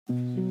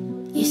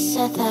You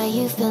said that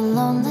you've been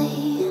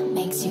lonely,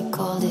 makes you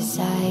cold as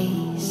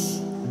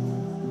ice.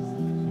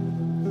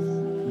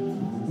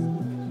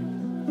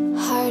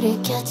 Hard to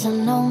get to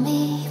know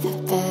me,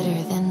 but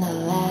better than the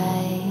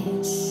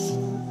lies.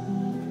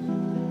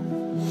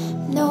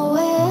 No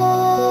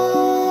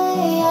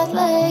way I'd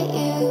let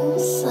you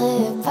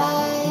slip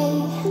by.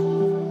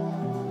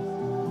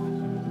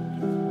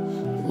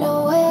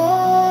 No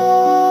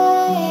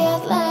way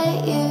I'd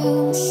let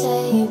you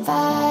say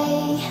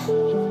bye.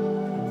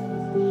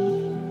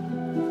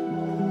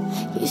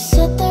 You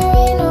said there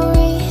ain't no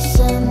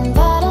reason,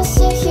 but I'll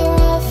sit here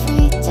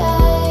every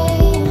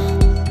day,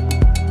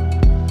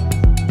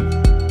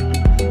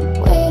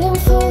 waiting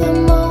for the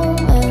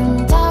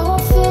moment I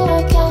won't feel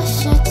like I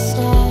should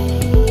stay.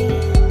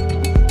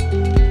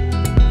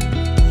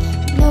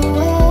 No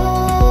way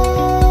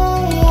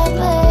I'd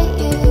let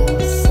you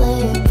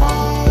slip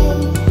by.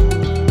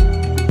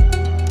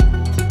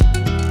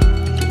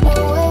 No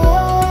way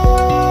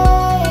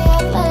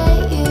I'd let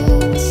you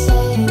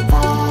say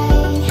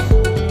bye.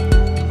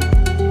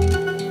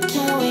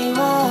 Can we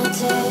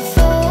watch it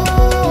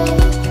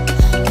fade,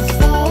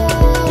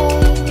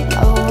 fade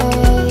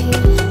away?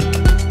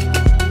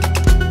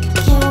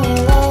 Can we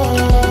let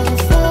it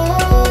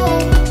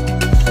fade,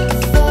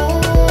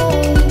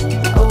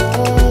 fade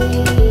away?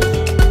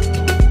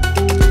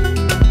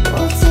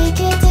 We'll take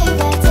it day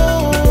by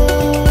day.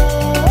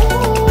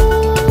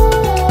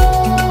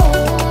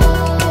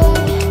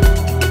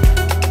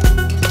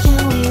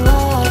 Can we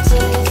watch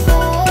it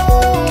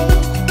fade,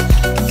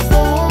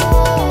 fade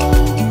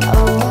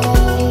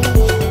away?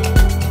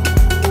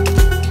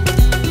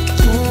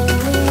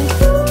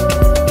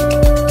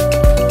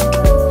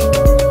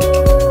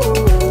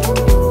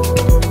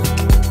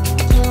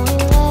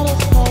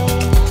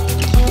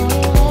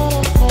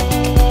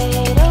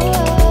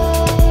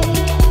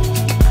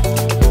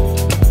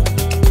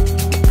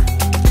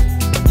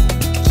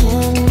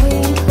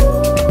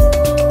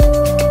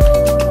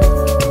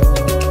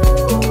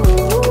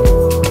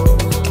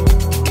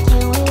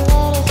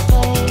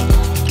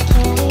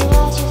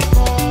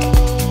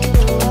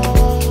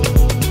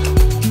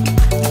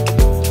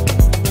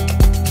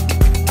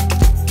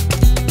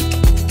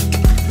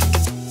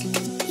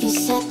 You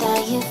said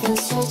that you've been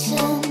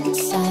searching,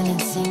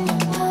 silencing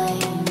your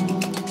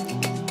mind,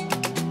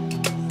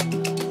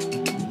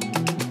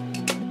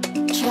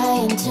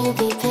 trying to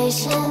be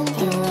patient,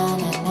 but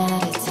running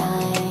out of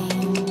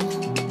time.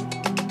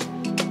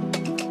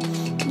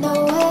 No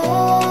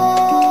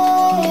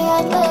way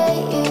I'd let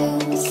you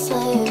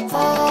slip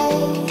by.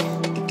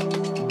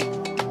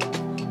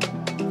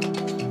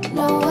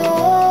 No way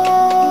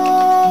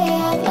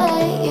I'd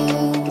let you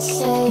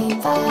say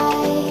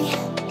bye.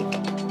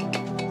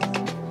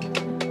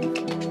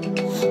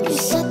 You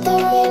said there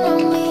ain't no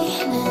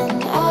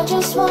meaning, I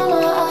just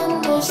wanna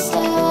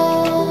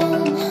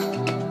understand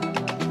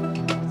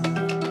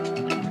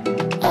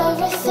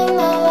everything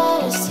that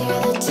led us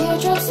here, the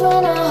teardrops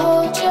when I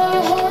hold your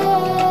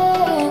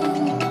hand.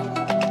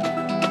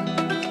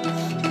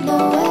 No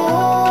way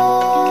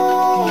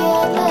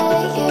I'd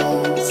let you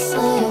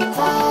slip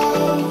by.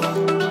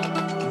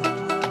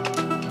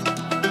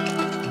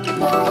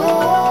 No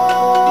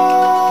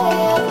way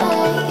I'd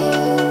let you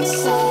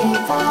say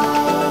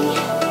bye.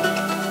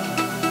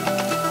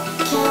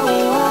 Can we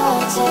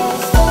watch it